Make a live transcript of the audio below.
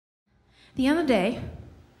The other day,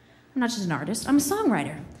 I'm not just an artist, I'm a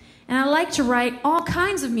songwriter. And I like to write all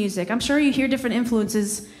kinds of music. I'm sure you hear different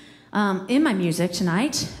influences in my music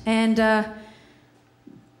tonight. And I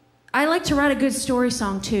like to write a good story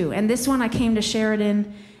song too. And this one I came to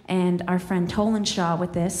Sheridan and our friend Tolan Shaw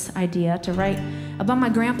with this idea to write about my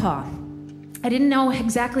grandpa. I didn't know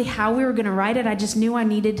exactly how we were going to write it. I just knew I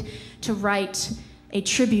needed to write a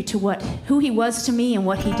tribute to who he was to me and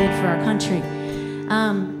what he did for our country.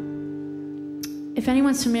 If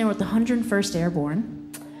anyone's familiar with the 101st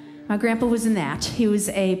Airborne, my grandpa was in that. He was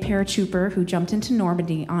a paratrooper who jumped into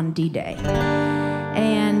Normandy on D-Day.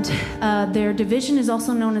 And their division is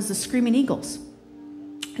also known as the Screaming Eagles.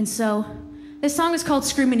 And so this song is called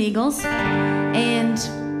Screaming Eagles. And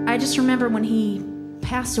I just remember when he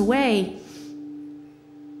passed away,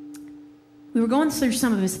 we were going through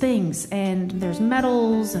some of his things, and there's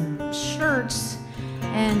medals and shirts,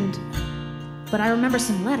 but I remember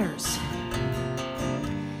some letters.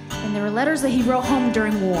 And there were letters that he wrote home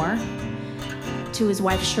during war to his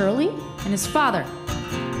wife Shirley and his father.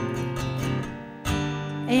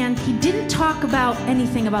 And he didn't talk about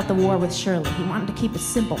anything about the war with Shirley. He wanted to keep it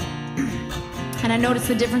simple. And I noticed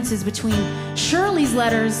the differences between Shirley's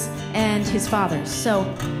letters and his father's. So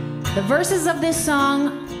the verses of this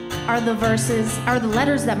song are the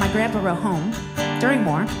letters that my grandpa wrote home during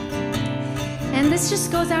war. And this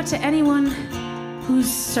just goes out to anyone who's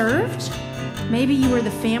served. Maybe you were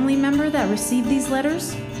the family member that received these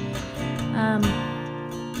letters.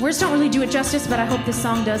 Words don't really do it justice, but I hope this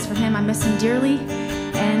song does for him. I miss him dearly.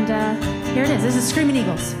 And here it is. This is Screaming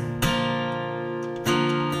Eagles.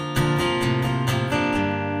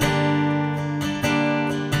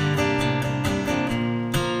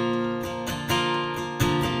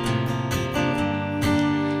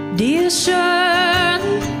 Dear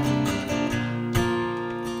Shirley,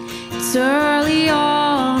 it's early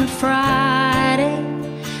on Friday.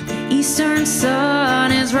 The eastern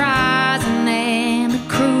sun is rising and the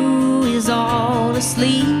crew is all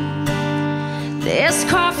asleep. This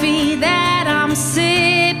coffee that I'm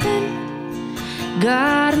sipping,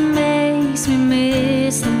 God, it makes me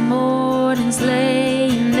miss the mornings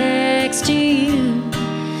laying next to you.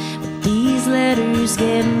 But these letters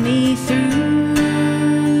get me through.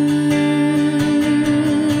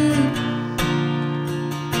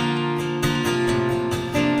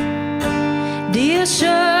 Dear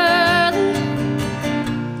Shirley,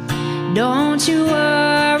 don't you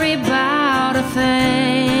worry about a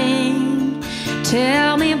thing.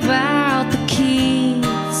 Tell me about the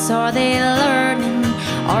kids. Are they learning?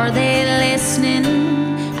 Are they listening?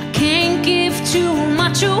 I can't give too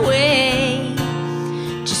much away.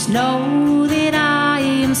 Just know that I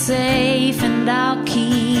am safe and I'll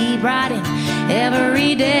keep writing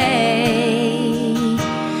every day.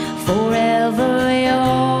 Forever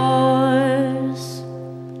yours.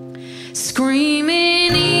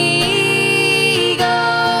 Screaming eagles,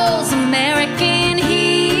 American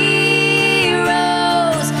heroes,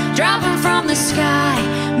 dropping from the sky,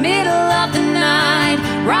 middle of the night,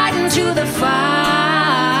 right into the fire.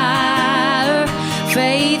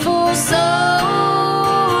 Faithful soldiers,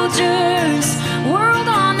 world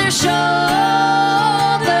on their shoulders,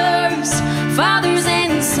 fathers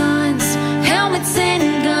and sons, helmets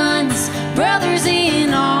and guns, brothers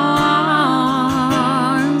in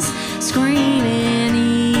arms, screaming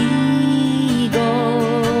eagles.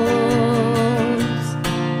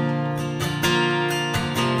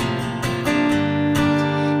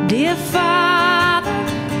 Dear Father,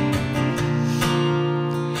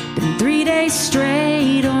 been 3 days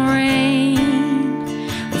straight of rain.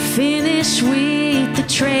 We're finished with the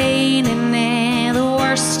training and the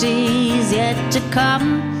worst is yet to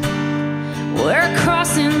come. We're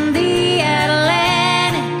crossing the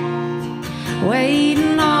Atlantic,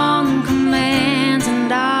 waiting on commands,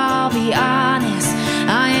 and I'll be honest,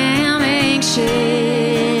 I am anxious.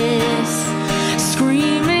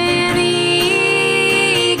 Screaming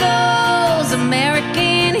eagles,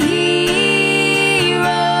 American heroes,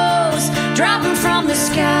 dropping from the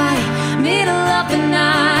sky, middle of the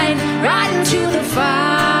night, right into the fire.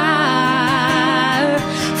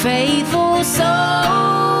 Faithful soldiers,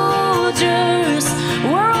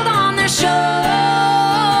 world on their shoulders,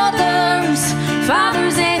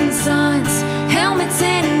 fathers and sons, helmets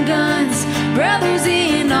and guns, brothers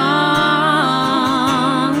in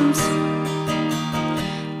arms.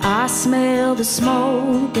 I smell the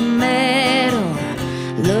smoke and metal,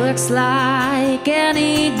 looks like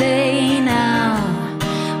any day now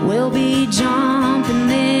we'll be jumping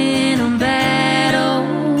in a battle.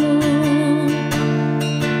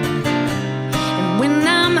 And when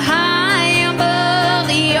I'm high above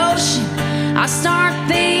the ocean, I start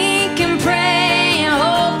thinking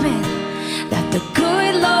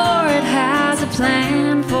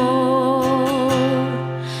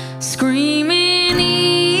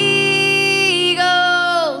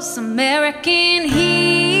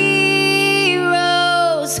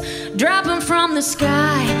the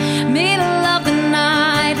sky, middle of the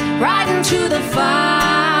night, right into the fire.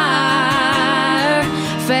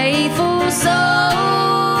 Faithful soldiers,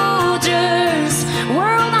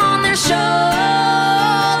 world on their shoulders,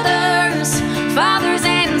 fathers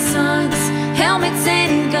and sons, helmets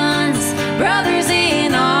and guns, brothers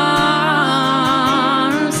in arms,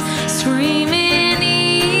 screaming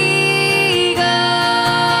eagles,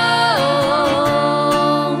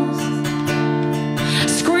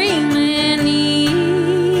 screaming eagles.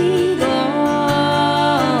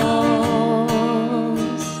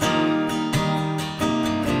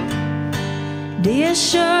 Dear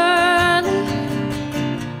Shirley,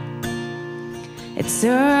 it's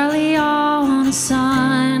early on a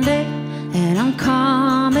Sunday, and I'm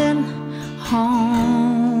coming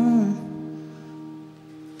home.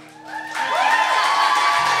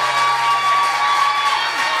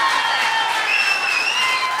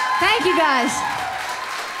 Thank you guys.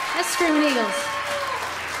 That's Screaming Eagles.